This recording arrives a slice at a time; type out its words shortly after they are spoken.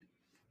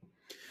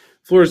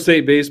Florida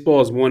State baseball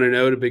is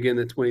 1-0 to begin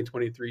the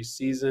 2023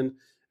 season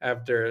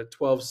after a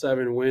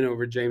 12-7 win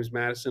over James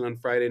Madison on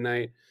Friday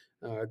night.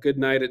 Good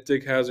night at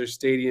Dick Howser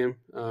Stadium.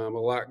 A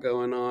lot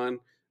going on.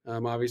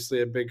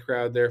 Obviously, a big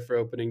crowd there for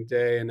opening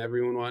day, and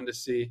everyone wanted to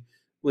see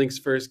Link's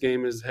first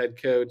game as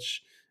head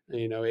coach.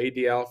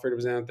 A.D. Alford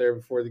was out there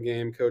before the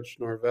game, Coach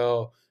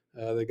Norvell,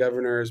 the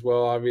governor as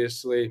well,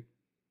 obviously.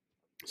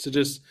 So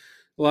just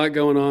a lot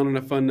going on and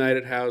a fun night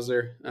at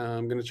Hauser.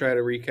 I'm going to try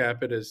to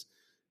recap it as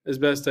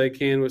best I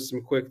can with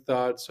some quick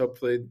thoughts,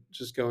 hopefully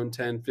just going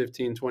 10,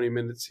 15, 20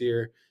 minutes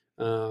here.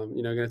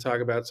 Going to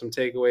talk about some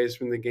takeaways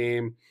from the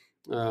game,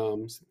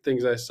 some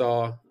things I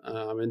saw,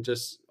 and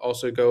just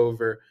also go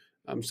over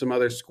some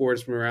other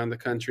scores from around the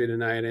country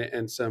tonight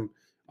and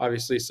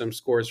obviously some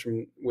scores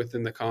from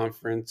within the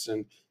conference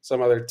and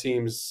some other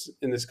teams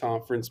in this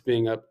conference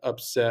being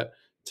upset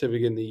to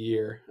begin the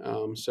year.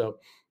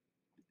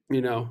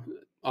 You know,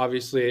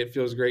 Obviously it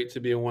feels great to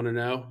be a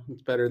 1-0.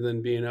 It's better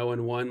than being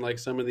 0-1 like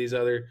some of these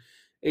other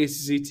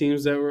ACC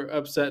teams that were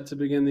upset to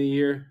begin the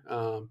year.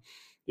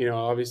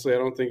 Obviously I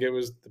don't think it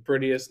was the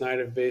prettiest night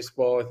of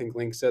baseball. I think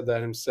Link said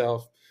that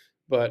himself,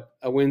 but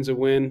a win's a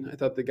win. I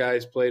thought the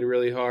guys played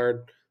really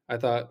hard. I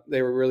thought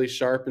they were really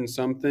sharp in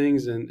some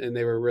things and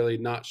they were really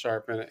not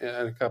sharp in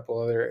a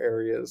couple other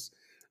areas.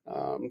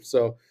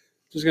 So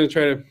just going to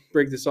try to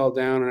break this all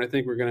down, and I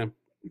think we're going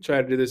to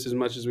try to do this as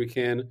much as we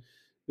can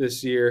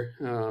this year,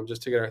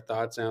 just to get our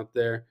thoughts out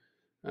there.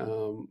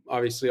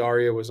 Obviously,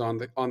 Aria was on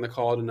the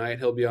call tonight.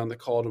 He'll be on the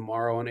call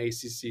tomorrow on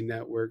ACC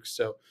Network.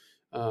 So,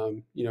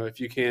 if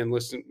you can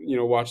listen,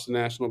 watch the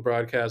national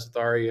broadcast with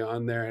Aria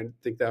on there, I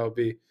think that would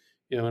be,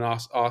 an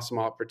awesome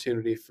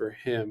opportunity for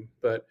him.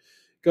 But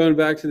going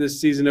back to this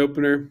season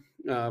opener,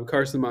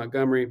 Carson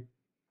Montgomery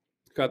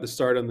got the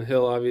start on the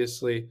hill.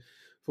 Obviously,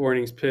 4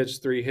 innings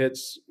pitched, 3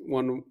 hits,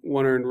 one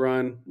earned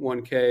run,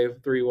 1 K,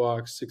 3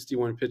 walks,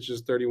 61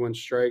 pitches, 31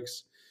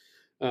 strikes.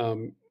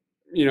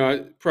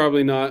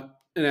 Probably not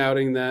an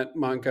outing that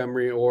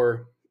Montgomery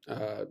or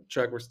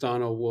Chuck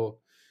Ristano will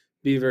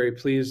be very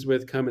pleased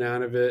with coming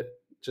out of it.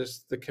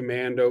 Just the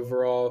command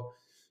overall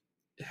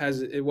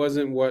it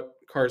wasn't what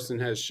Carson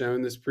has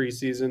shown this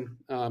preseason.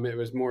 It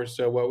was more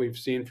so what we've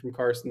seen from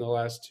Carson the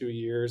last 2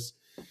 years,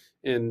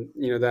 and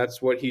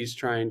that's what he's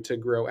trying to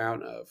grow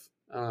out of.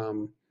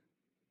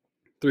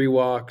 3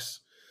 walks,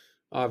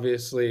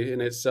 obviously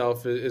in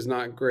itself is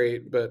not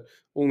great, but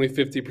only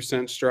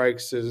 50%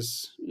 strikes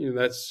is,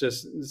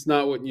 it's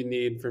not what you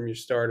need from your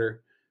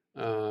starter.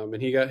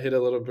 And he got hit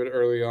a little bit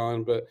early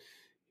on, but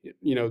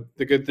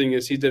the good thing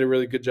is he did a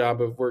really good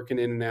job of working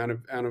in and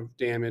out of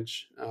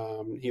damage.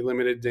 He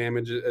limited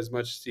damage as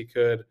much as he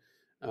could.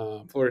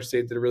 Florida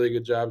State did a really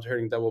good job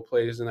turning double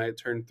plays tonight,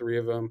 turned 3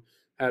 of them,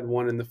 had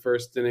one in the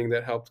first inning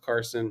that helped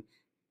Carson,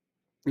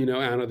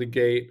 out of the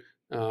gate.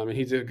 And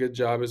he did a good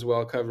job as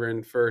well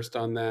covering first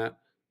on that.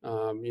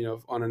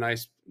 On a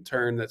nice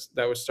turn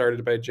that was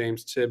started by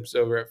James Tibbs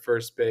over at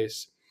first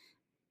base.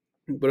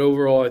 But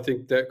overall, I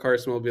think that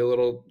Carson will be a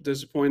little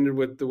disappointed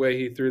with the way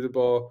he threw the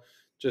ball,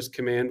 just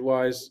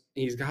command-wise.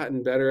 He's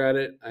gotten better at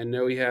it. I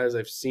know he has.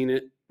 I've seen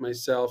it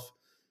myself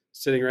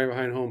sitting right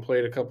behind home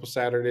plate a couple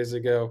Saturdays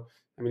ago.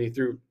 I mean, he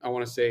threw, I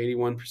want to say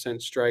 81%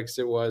 strikes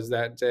it was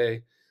that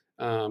day,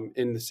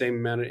 in the same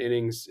amount of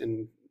innings.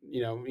 And,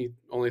 he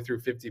only threw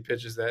 50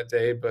 pitches that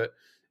day, but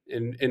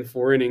in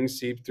 4 innings,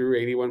 he threw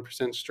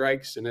 81%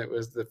 strikes, and it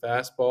was the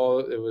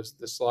fastball, it was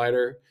the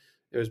slider,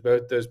 it was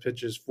both those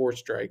pitches, 4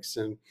 strikes.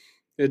 And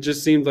it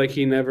just seemed like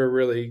he never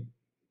really,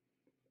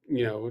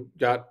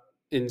 got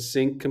in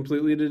sync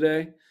completely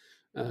today.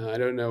 I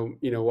don't know,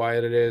 why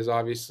it is.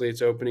 Obviously,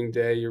 it's opening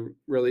day. You're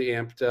really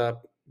amped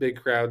up, big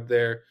crowd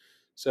there.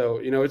 So,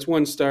 it's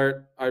one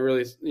start. I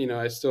really,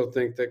 I still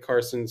think that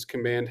Carson's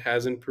command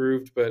has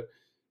improved, but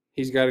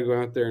he's got to go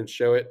out there and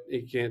show it.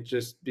 It can't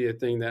just be a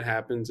thing that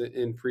happens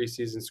in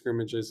preseason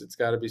scrimmages. It's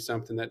got to be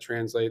something that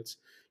translates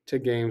to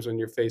games when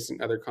you're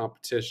facing other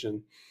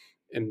competition.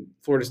 And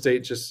Florida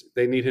State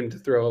they need him to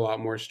throw a lot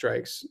more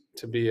strikes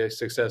to be a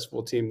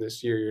successful team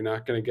this year. You're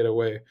not going to get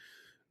away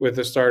with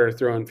a starter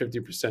throwing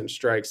 50%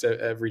 strikes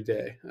every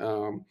day.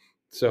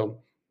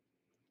 So,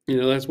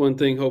 that's one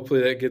thing.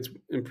 Hopefully that gets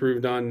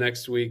improved on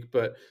next week.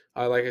 But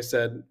like I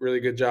said, really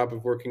good job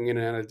of working in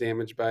and out of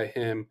damage by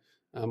him.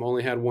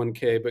 Only had 1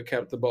 K, but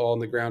kept the ball on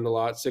the ground a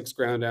lot. 6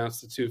 ground outs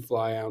to 2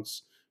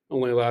 flyouts.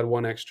 Only allowed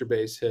 1 extra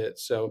base hit.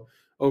 So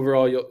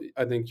overall,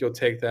 I think you'll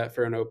take that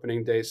for an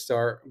opening day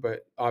start.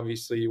 But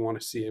obviously, you want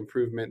to see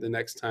improvement the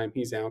next time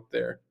he's out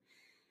there.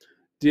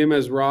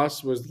 Diamez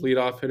Ross was the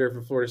leadoff hitter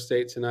for Florida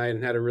State tonight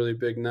and had a really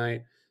big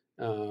night.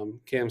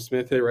 Cam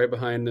Smith hit right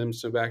behind him,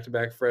 so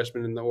back-to-back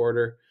freshmen in the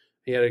order.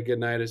 He had a good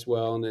night as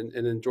well, and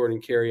then Jordan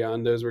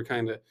Carrion. Those were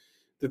kind of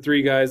the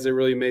 3 guys that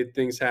really made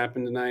things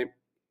happen tonight.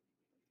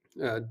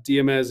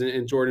 Diamez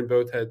and Jordan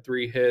both had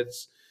 3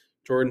 hits.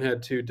 Jordan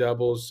had 2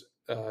 doubles.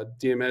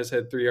 Diamez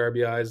had 3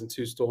 RBIs and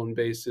 2 stolen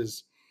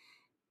bases.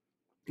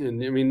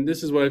 And I mean,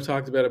 this is what I've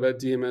talked about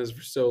Diamez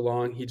for so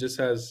long. He just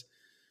has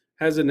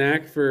a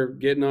knack for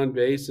getting on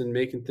base and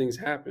making things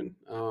happen.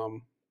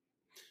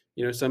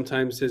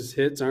 sometimes his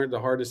hits aren't the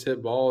hardest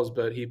hit balls,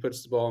 but he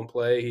puts the ball in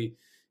play.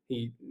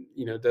 He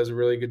does a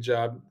really good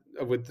job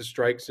with the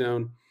strike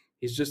zone.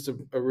 He's just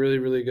a really,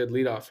 really good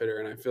leadoff hitter,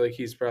 and I feel like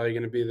he's probably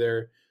going to be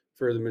there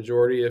for the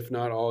majority, if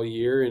not all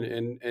year,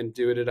 and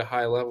do it at a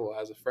high level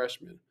as a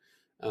freshman.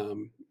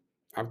 Um,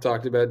 I've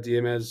talked about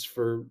Diemez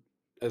for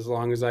as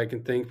long as I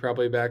can think,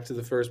 probably back to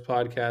the first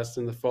podcast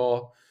in the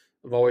fall.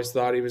 I've always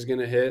thought he was going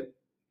to hit.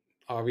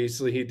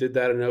 Obviously, he did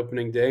that on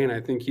opening day, and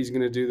I think he's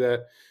going to do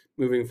that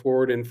moving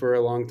forward and for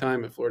a long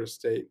time at Florida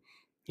State.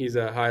 He's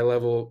a high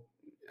level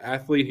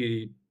athlete.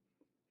 He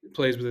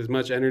plays with as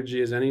much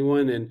energy as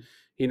anyone, and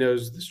he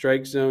knows the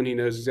strike zone. He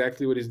knows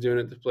exactly what he's doing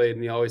at the plate,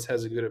 and he always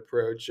has a good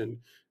approach. And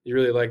you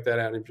really like that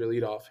out of your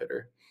leadoff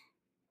hitter.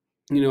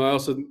 I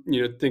also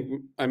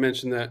think I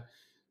mentioned that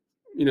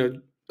you know,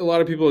 a lot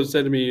of people have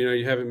said to me,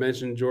 you haven't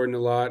mentioned Jordan a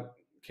lot.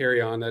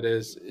 Carry on, that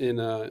is, in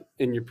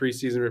your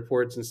preseason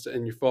reports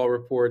and your fall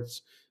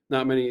reports.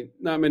 Not many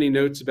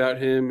notes about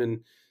him, and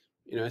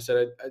I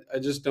said I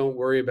just don't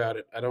worry about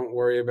it. I don't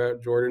worry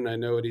about Jordan. I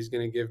know what he's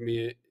going to give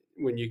me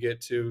when you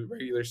get to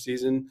regular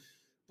season.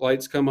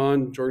 Lights come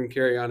on. Jordan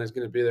Carry on is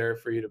going to be there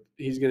for you to.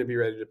 He's going to be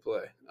ready to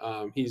play.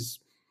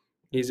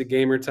 He's a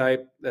gamer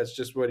type. That's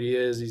just what he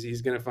is.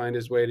 He's going to find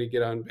his way to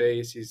get on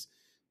base.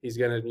 He's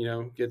going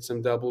to get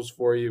some doubles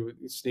for you,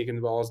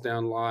 sneaking balls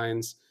down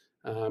lines.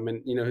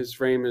 And his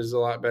frame is a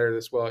lot better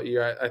this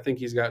year. I think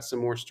he's got some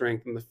more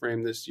strength in the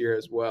frame this year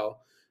as well.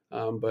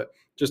 But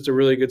just a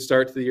really good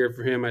start to the year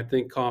for him. I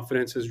think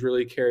confidence has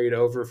really carried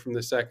over from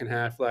the second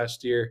half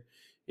last year.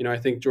 I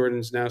think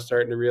Jordan's now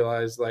starting to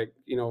realize, like,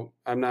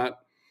 I'm not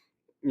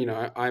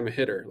I'm a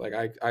hitter. Like,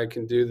 I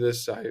can do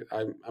this.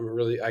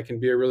 I can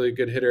be a really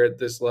good hitter at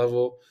this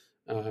level,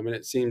 and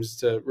it seems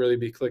to really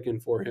be clicking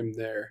for him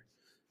there.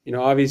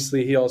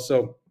 Obviously he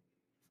also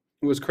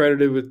was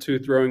credited with 2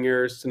 throwing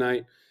errors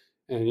tonight,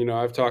 and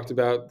I've talked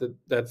about that.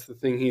 That's the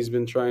thing he's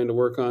been trying to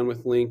work on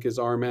with Link, is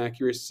arm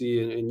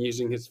accuracy and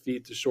using his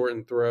feet to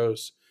shorten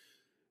throws.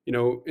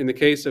 In the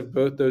case of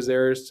both those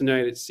errors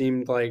tonight, it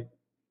seemed like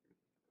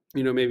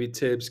maybe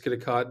Tibbs could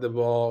have caught the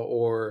ball,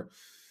 or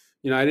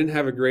I didn't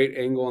have a great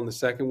angle on the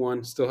second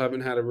one. Still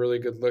haven't had a really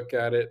good look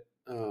at it.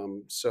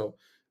 So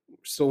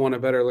still want a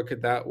better look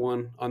at that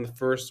one. On the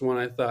first one,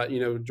 I thought,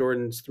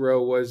 Jordan's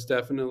throw was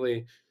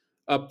definitely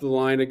up the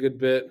line a good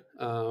bit.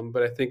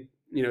 But I think,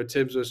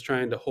 Tibbs was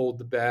trying to hold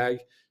the bag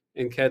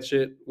and catch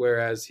it,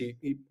 whereas he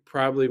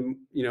probably,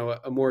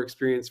 a more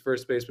experienced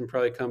first baseman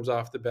probably comes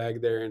off the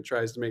bag there and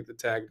tries to make the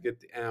tag to get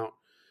the out.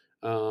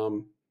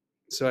 Um,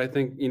 so I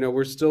think,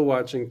 we're still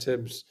watching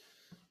Tibbs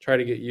try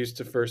to get used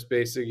to first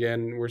base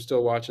again. We're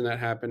still watching that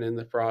happen in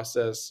the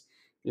process.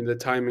 The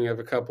timing of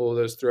a couple of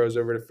those throws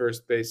over to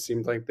first base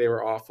seemed like they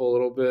were off a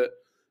little bit.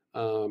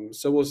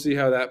 So we'll see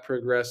how that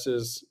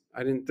progresses.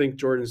 I didn't think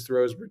Jordan's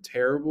throws were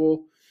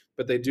terrible,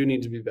 but they do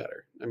need to be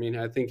better. I mean,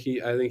 I think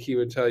he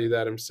would tell you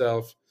that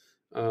himself.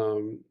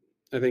 Um,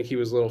 I think he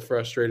was a little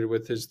frustrated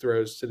with his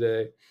throws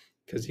today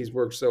because he's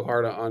worked so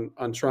hard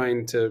on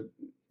trying to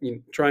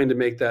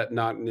make that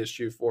not an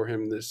issue for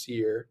him this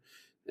year.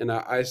 And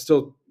I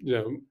still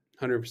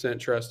 100%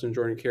 trust in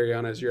Jordan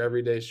Carry-on as your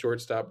everyday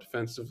shortstop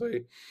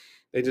defensively.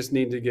 They just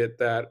need to get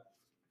that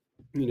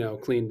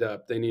cleaned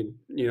up. They need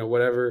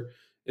whatever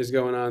is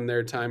going on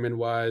there timing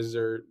wise,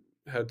 or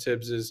how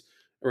Tibbs is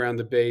around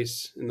the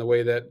base and the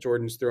way that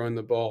Jordan's throwing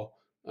the ball.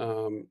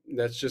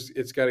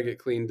 It's got to get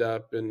cleaned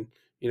up, and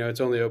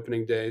it's only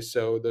opening day,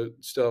 so they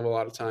still have a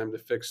lot of time to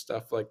fix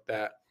stuff like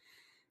that.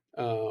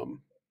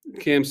 Um,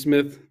 Cam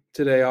Smith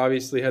today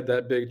obviously had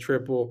that big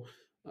triple,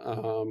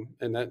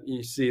 and that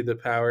you see the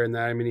power in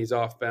that. I mean, he's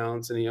off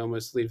balance and he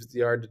almost leaves the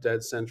yard to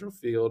dead central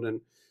field. And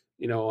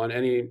on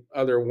any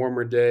other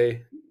warmer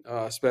day,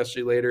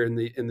 especially later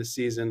in the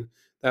season,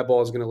 that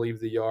ball is going to leave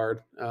the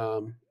yard.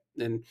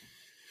 And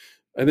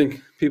I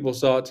think people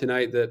saw it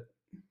tonight. That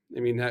I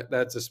mean,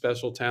 that's a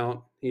special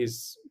talent.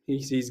 He's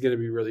going to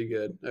be really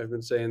good. I've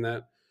been saying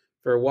that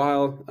for a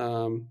while.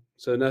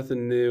 So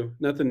nothing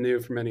new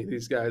from any of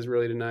these guys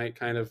really tonight.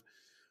 Kind of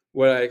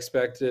what I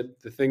expected.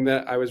 The thing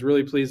that I was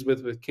really pleased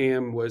with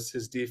Cam was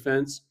his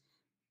defense.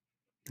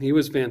 He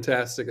was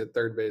fantastic at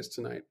third base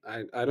tonight.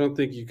 I don't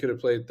think you could have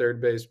played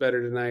third base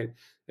better tonight,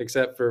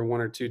 except for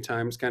one or two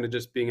times kind of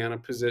just being out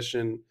of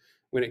position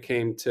when it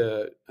came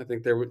to, I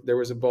think there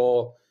was a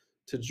ball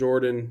to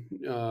Jordan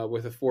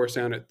with a force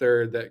out at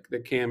third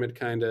that Cam had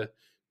kind of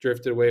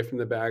drifted away from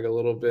the bag a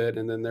little bit.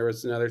 And then there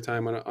was another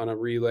time on a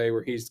relay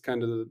where he's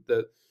kind of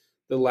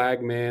the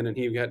lag man, and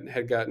he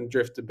had gotten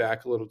drifted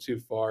back a little too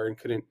far and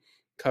couldn't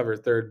cover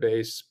third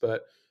base.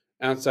 But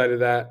outside of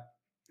that,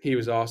 he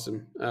was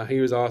awesome. He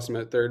was awesome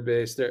at third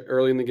base. There,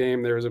 early in the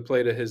game, there was a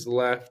play to his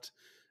left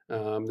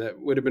that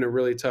would have been a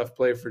really tough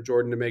play for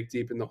Jordan to make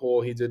deep in the hole.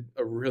 He did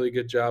a really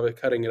good job of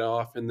cutting it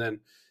off, and then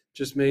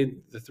just made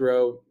the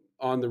throw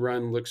on the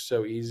run look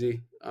so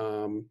easy.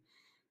 And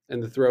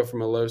the throw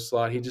from a low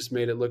slot, he just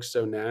made it look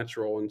so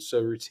natural and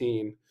so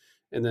routine.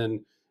 And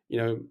then,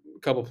 a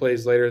couple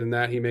plays later than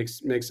that, he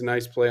makes a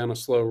nice play on a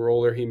slow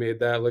roller. He made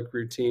that look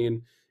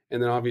routine.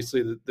 And then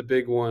obviously the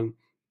big one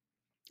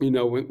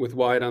with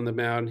Wyatt on the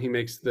mound, he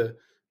makes the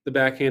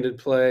backhanded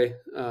play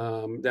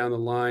down the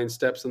line,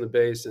 steps on the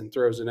base, and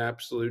throws an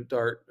absolute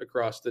dart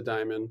across the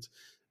diamond.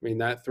 I mean,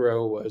 that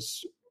throw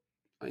was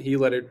he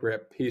let it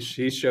rip. He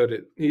showed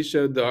it. He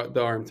showed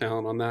the arm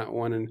talent on that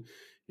one, and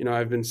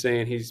I've been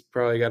saying he's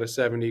probably got a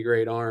 70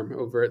 grade arm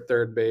over at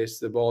third base.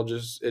 The ball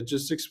just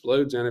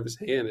explodes out of his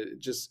hand. It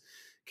just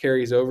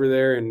carries over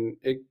there, and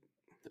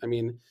I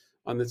mean,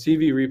 on the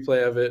TV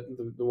replay of it,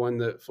 the one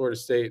that Florida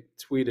State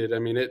tweeted, I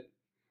mean it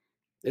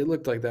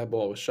looked like that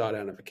ball was shot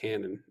out of a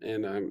cannon,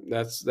 and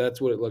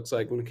that's what it looks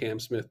like when Cam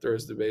Smith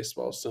throws the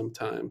baseball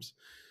sometimes.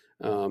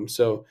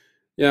 So,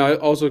 yeah,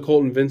 also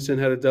Colton Vincent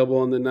had a double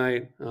on the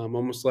night,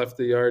 almost left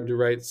the yard to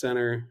right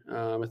center.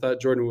 I thought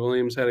Jordan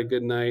Williams had a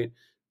good night.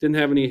 Didn't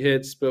have any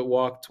hits, but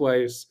walked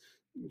twice.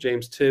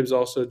 James Tibbs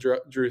also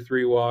drew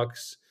 3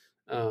 walks.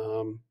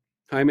 Um,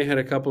 Jaime had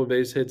a couple of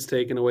base hits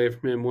taken away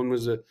from him. One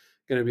was going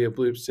to be a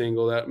bloop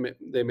single that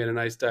they made a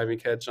nice diving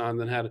catch on,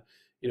 then had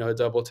a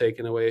double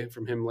taken away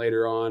from him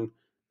later on.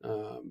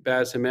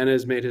 Baz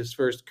Jimenez made his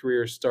first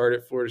career start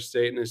at Florida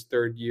State in his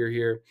third year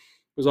here.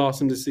 It was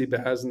awesome to see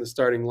Baz in the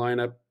starting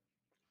lineup.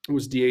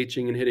 Was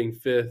DHing and hitting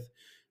fifth.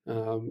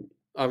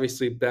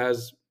 Obviously,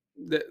 Baz,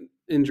 the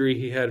injury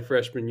he had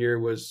freshman year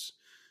was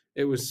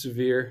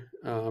severe,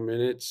 and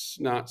it's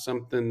not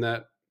something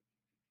that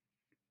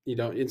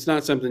it's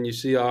not something you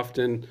see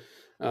often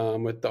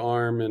with the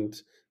arm,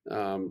 and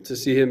to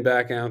see him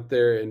back out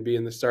there and be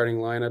in the starting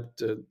lineup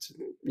to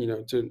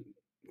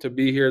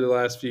be here the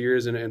last few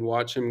years and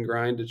watch him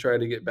grind to try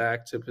to get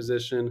back to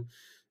position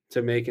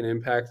to make an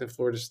impact at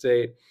Florida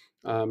State.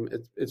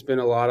 It's been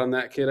a lot on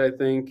that kid, I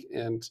think,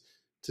 and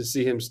to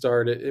see him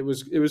start it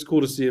was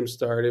cool to see him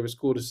start. It was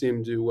cool to see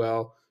him do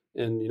well,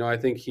 and I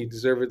think he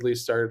deservedly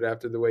started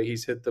after the way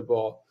he's hit the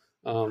ball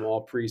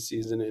all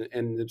preseason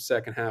and the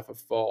second half of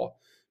fall.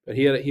 But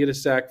he had a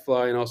sac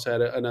fly and also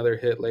had another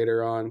hit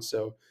later on.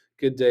 So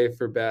good day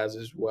for Baz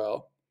as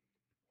well.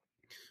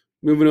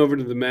 Moving over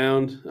to the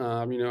mound,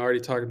 I already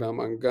talked about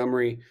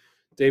Montgomery.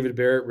 David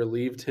Barrett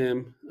relieved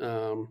him.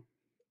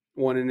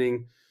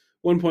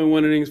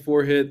 1.1 innings,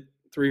 4 hit,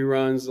 3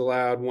 runs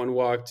allowed, 1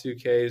 walk, 2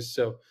 Ks.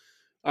 So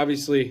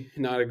obviously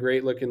not a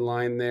great looking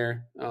line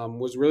there.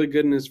 Was really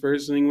good in his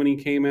first inning when he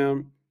came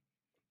out,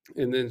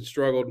 and then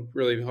struggled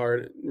really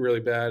hard, really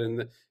bad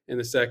in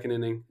the second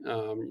inning.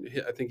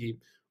 I think he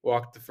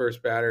walked the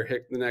first batter,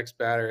 hit the next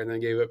batter, and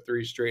then gave up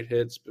 3 straight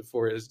hits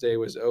before his day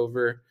was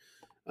over.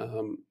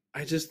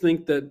 I just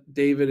think that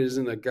David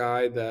isn't a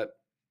guy that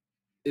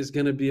is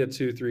going to be a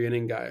 2-3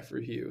 inning guy for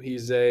Hugh.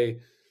 He's a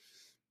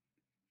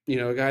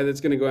guy that's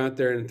going to go out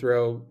there and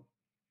throw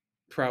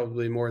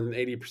probably more than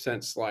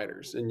 80%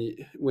 sliders. And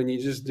when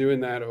you're just doing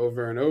that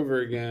over and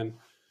over again,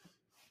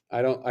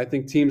 I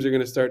think teams are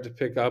going to start to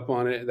pick up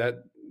on it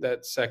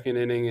that second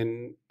inning.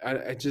 And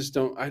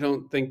I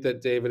don't think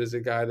that David is a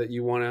guy that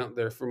you want out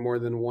there for more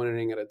than 1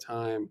 inning at a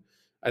time.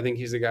 I think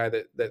he's a guy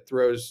that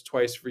throws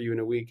twice for you in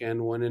a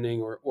weekend, 1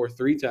 inning, or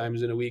 3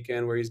 times in a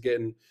weekend where he's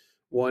getting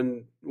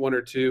one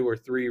or 2 or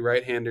 3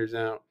 right-handers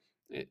out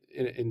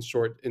in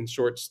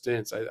short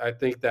stints. I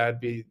think that'd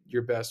be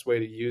your best way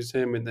to use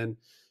him. And then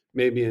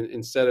maybe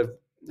instead of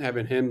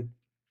having him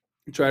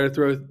try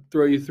to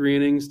throw you 3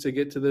 innings to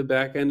get to the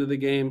back end of the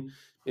game,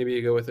 maybe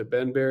you go with a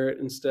Ben Barrett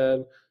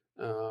instead.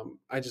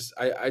 I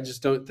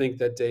just don't think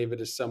that David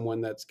is someone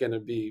that's going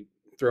to be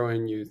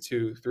throwing you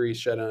 2-3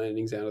 shutout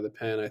innings out of the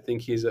pen. I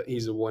think he's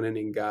a 1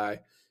 inning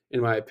guy,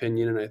 in my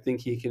opinion, and I think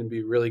he can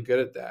be really good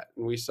at that.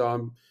 And we saw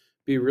him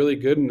be really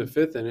good in the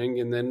 5th inning,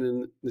 and then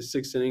in the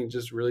 6th inning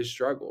just really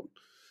struggled.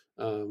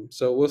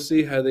 So we'll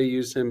see how they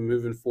use him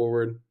moving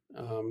forward.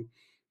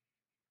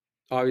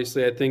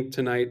 Obviously, I think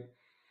tonight,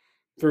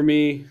 for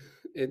me,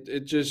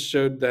 it just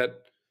showed that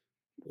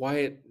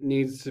Wyatt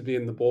needs to be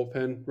in the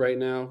bullpen right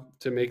now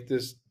to make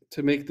this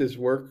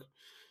work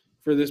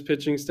for this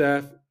pitching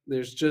staff.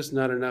 There's just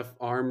not enough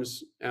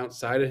arms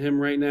outside of him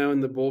right now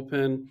in the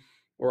bullpen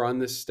or on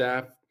this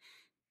staff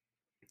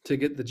to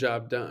get the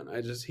job done.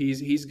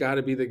 He's got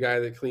to be the guy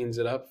that cleans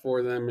it up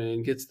for them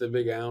and gets the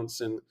big outs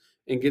and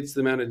gets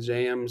them out of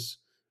jams.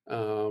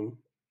 That's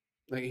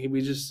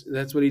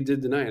what he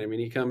did tonight. I mean,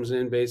 he comes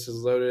in,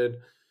 bases loaded,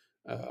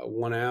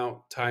 1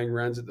 out, tying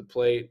runs at the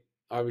plate.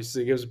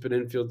 Obviously, gives up an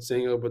infield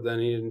single, but then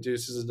he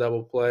induces a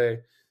double play.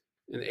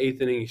 In the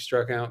 8th inning, he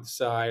struck out the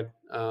side.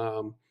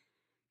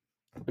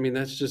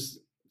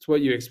 It's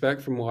what you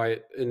expect from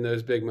Wyatt in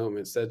those big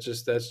moments. That's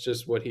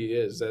just what he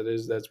is.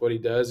 That's what he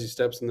does. He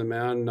steps in the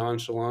mound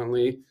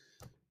nonchalantly,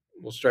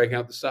 will strike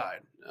out the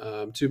side.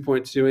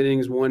 2.2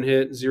 innings, 1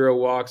 hit, 0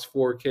 walks,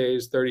 4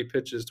 Ks, 30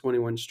 pitches,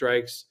 21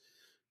 strikes.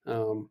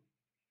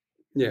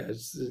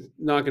 It's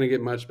not going to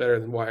get much better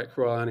than Wyatt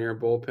Crowell on here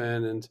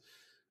bullpen, and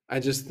I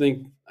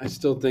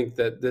still think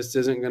that this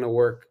isn't going to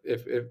work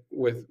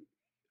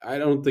I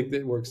don't think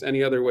that it works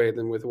any other way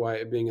than with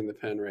Wyatt being in the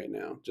pen right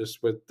now,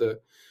 just with the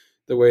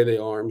way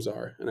the arms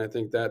are. And I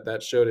think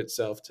that showed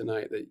itself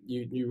tonight, that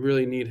you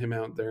really need him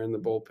out there in the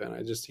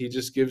bullpen. He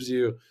just gives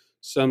you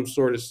some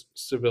sort of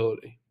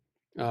stability.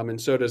 And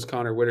so does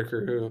Connor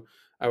Whitaker, who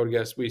I would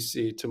guess we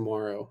see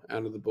tomorrow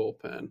out of the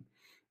bullpen.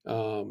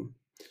 Um,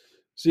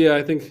 so yeah,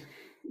 I think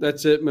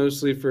that's it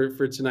mostly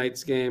for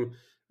tonight's game.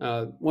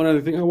 One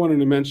other thing I wanted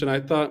to mention, I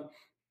thought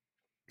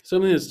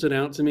something that stood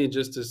out to me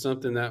just as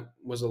something that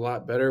was a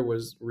lot better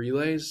was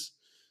relays.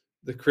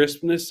 The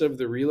crispness of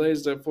the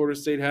relays that Florida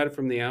State had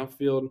from the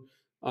outfield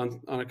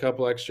on a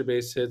couple extra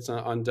base hits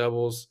on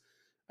doubles.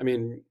 I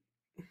mean,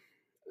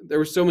 there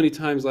were so many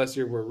times last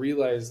year where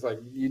relays like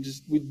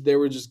there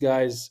were just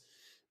guys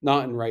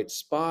not in right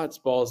spots,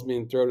 balls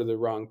being thrown to the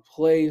wrong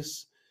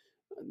place.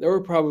 There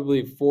were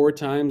probably 4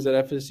 times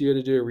that FSU had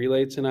to do a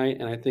relay tonight,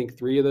 and I think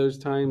 3 of those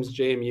times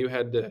JMU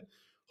had to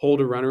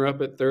hold a runner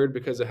up at third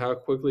because of how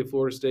quickly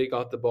Florida State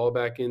got the ball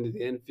back into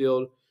the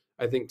infield.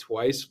 I think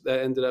twice that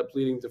ended up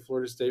leading to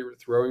Florida State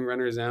throwing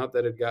runners out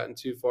that had gotten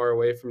too far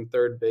away from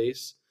third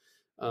base.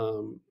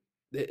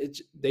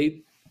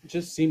 They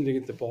just seem to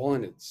get the ball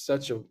in it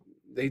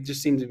they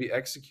just seem to be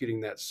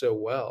executing that so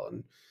well,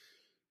 and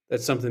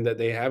that's something that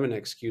they haven't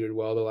executed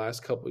well the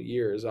last couple of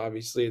years.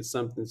 Obviously, it's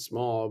something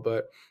small,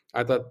 but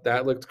I thought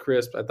that looked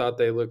crisp. I thought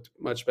they looked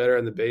much better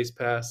on the base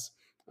pass.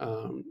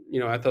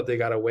 I thought they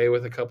got away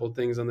with a couple of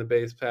things on the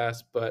base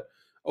pass, but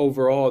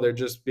overall, they're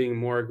just being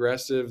more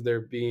aggressive.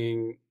 They're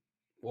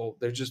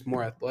just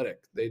more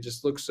athletic. They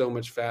just look so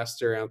much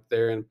faster out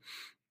there, and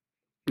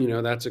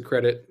that's a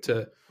credit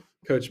to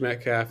Coach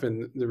Metcalf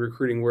and the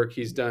recruiting work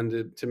he's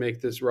done to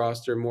make this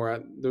roster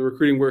the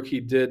recruiting work he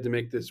did to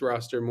make this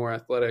roster more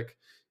athletic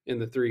in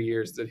the 3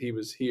 years that he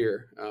was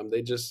here.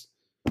 They just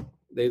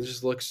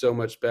look so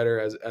much better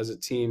as a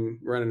team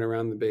running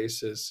around the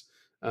bases.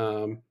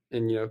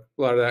 And a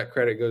lot of that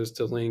credit goes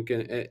to Link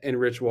and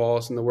Rich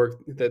Wallace and the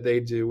work that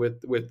they do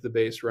with the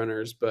base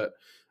runners. But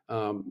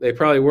they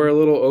probably were a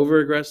little over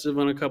aggressive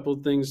on a couple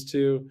of things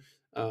too.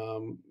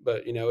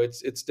 But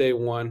it's day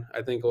one.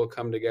 I think it'll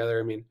come together.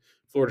 I mean,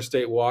 Florida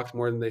State walked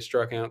more than they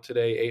struck out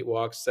today, 8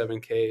 walks, 7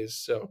 Ks.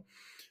 So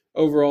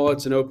overall,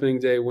 it's an opening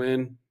day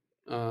win.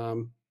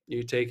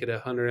 You take it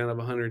 100 out of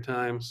 100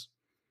 times,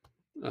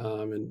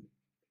 and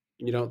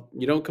you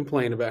don't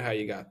complain about how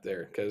you got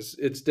there because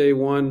it's day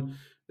one.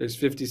 There's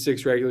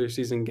 56 regular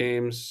season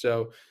games,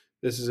 so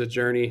this is a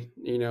journey.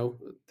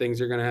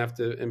 Things are going to have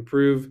to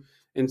improve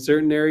in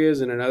certain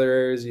areas, and in other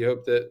areas, you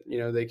hope that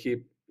they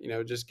keep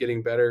just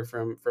getting better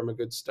from a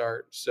good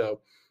start.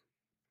 So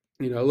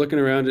looking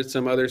around at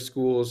some other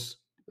schools,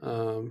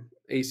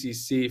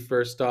 ACC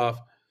first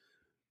off.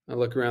 I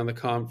look around the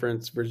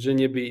conference.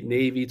 Virginia beat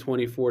Navy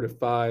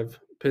 24-5.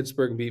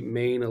 Pittsburgh beat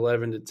Maine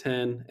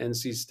 11-10.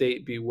 NC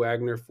State beat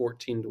Wagner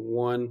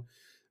 14-1.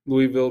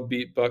 Louisville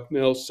beat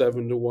Bucknell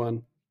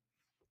 7-1.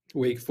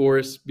 Wake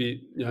Forest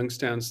beat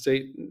Youngstown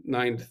State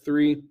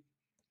 9-3.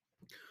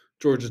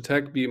 Georgia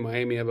Tech beat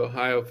Miami of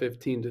Ohio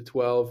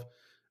 15-12.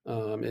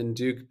 And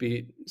Duke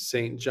beat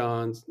St.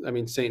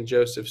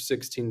 Joseph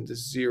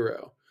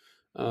 16-0.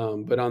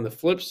 But on the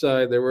flip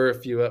side, there were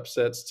a few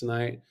upsets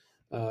tonight.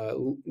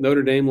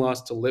 Notre Dame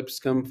lost to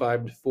Lipscomb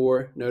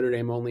 5-4. Notre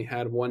Dame only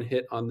had 1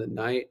 hit on the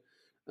night.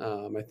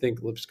 I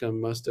think Lipscomb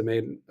must have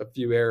made a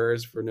few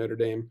errors for Notre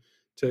Dame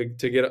to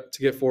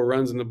get 4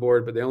 runs on the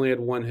board, but they only had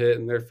 1 hit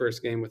in their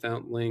first game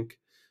without Link.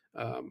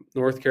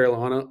 North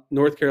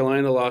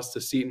Carolina lost to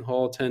Seton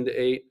Hall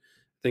 10-8. I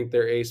think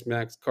their ace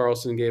Max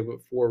Carlson gave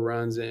up 4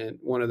 runs, and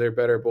one of their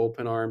better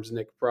bullpen arms,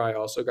 Nick Pry,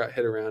 also got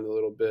hit around a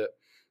little bit.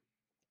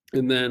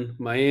 And then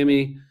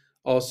Miami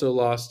also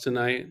lost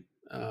tonight.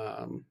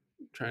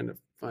 Trying to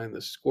find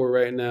the score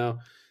right now.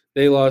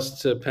 They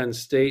lost to Penn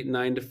State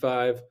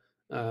 9-5.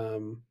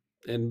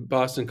 And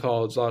Boston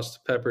College lost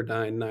to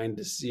Pepperdine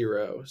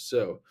 9-0.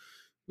 So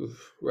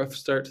rough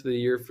start to the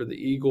year for the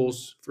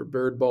Eagles for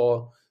bird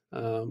ball.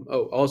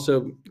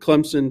 Also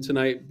Clemson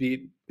tonight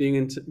beat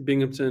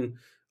Binghamton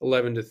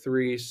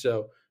 11-3.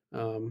 So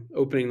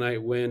opening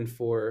night win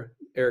for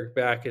Eric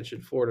Bakich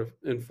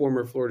and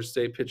former Florida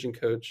State pitching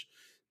coach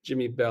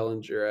Jimmy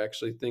Bellinger. I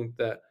actually think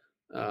that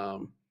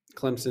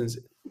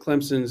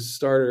Clemson's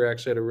starter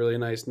actually had a really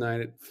nice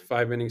night at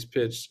 5 innings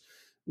pitched,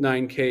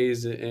 9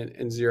 Ks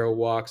and 0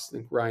 walks. I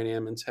think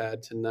Ryan Ammons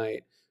had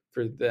tonight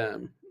for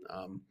them.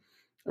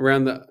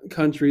 Around the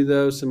country,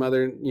 though, some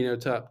other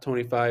top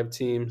 25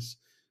 teams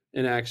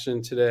in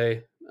action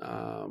today.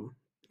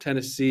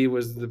 Tennessee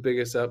was the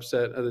biggest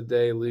upset of the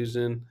day,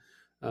 losing.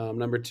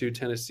 Number 2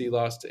 Tennessee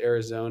lost to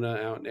Arizona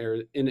out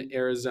in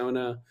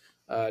Arizona.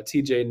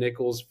 TJ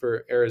Nichols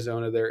for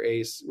Arizona, their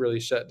ace, really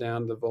shut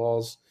down the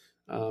Vols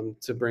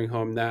to bring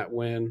home that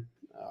win.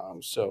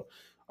 So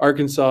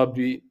Arkansas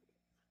beat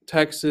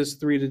Texas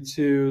 3-2.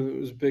 It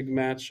was a big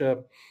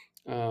matchup.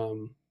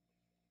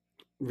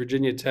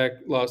 Virginia Tech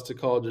lost to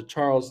College of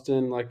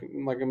Charleston, like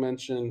I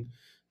mentioned.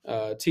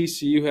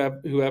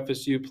 TCU, who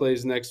FSU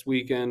plays next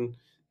weekend,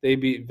 they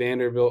beat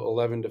Vanderbilt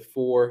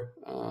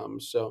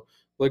 11-4. So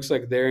looks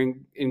like they're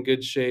in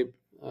good shape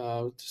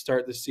to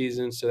start the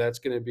season. So that's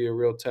going to be a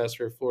real test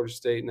for Florida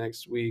State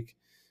next week.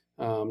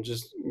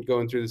 Just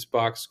going through this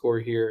box score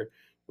here.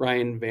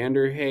 Ryan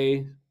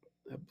Vanderhey,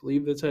 I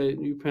believe that's how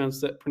you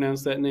pronounce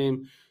that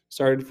name,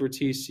 started for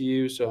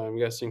TCU, so I'm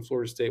guessing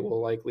Florida State will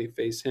likely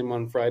face him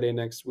on Friday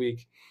next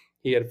week.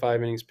 He had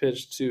 5 innings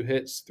pitched, 2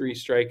 hits, 3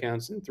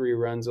 strikeouts, and 3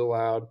 runs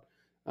allowed.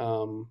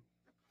 A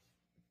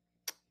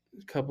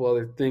couple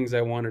other things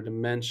I wanted to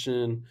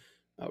mention.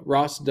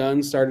 Ross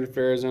Dunn started for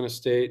Arizona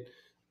State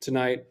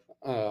tonight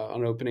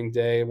on opening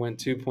day. Went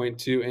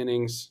 2.2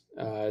 innings.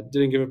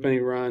 Didn't give up any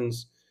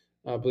runs.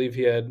 I believe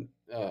he had,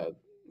 I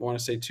want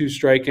to say, 2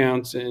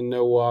 strikeouts and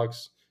no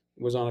walks.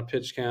 Was on a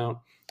pitch count.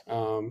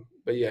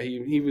 But yeah,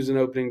 he was an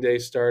opening day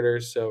starter.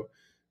 So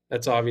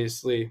that's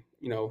obviously,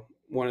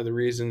 one of the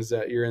reasons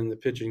that you're in the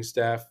pitching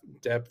staff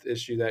depth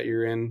issue that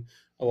you're in,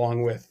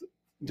 along with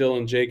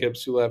Dylan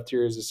Jacobs, who left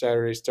here as a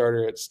Saturday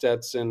starter at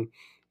Stetson,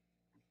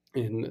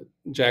 and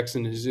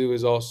Jackson Azu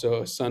is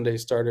also a Sunday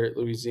starter at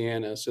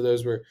Louisiana. So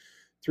those were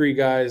 3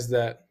 guys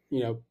that,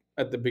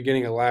 at the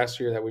beginning of last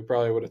year that we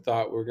probably would have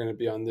thought were going to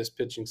be on this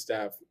pitching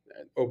staff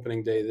at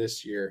opening day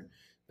this year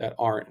that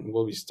aren't and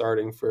will be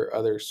starting for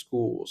other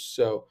schools.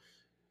 So,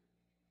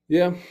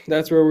 yeah,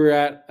 that's where we're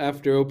at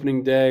after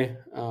opening day.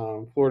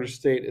 Florida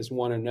State is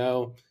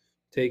 1-0.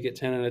 Take it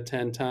 10 out of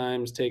 10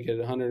 times. Take it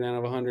 100 out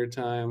of 100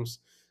 times.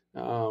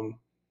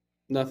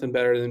 Nothing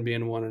better than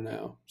being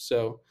 1-0.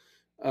 So,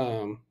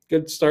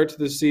 good start to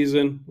the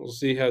season. We'll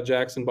see how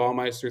Jackson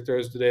Baumeister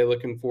throws today.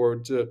 Looking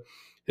forward to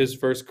his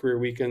first career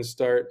weekend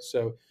start.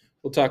 So,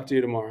 we'll talk to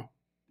you tomorrow.